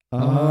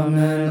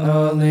Amen.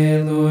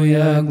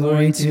 Alleluia.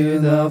 Glory to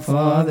the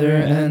Father,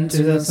 and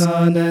to the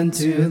Son, and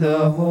to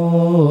the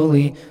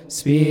Holy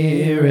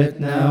Spirit,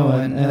 now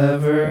and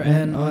ever,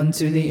 and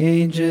unto the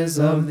ages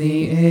of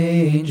the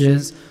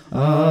ages.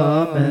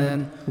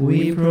 Amen.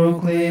 We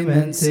proclaim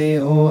and say,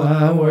 O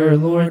our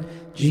Lord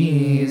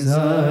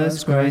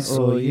Jesus Christ,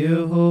 O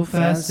you who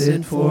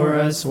fasted for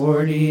us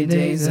 40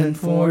 days and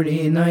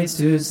 40 nights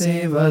to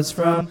save us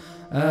from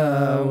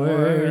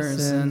our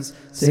sins,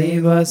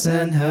 save us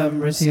and have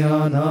mercy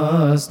on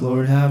us.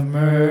 Lord, have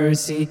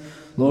mercy.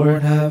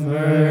 Lord, have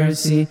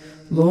mercy.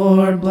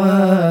 Lord,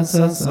 bless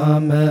us.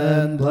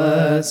 Amen.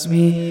 Bless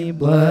me,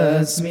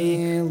 bless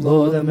me.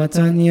 Lord,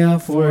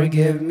 Matanya,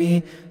 forgive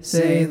me.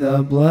 Say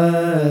the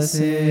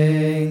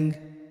blessing.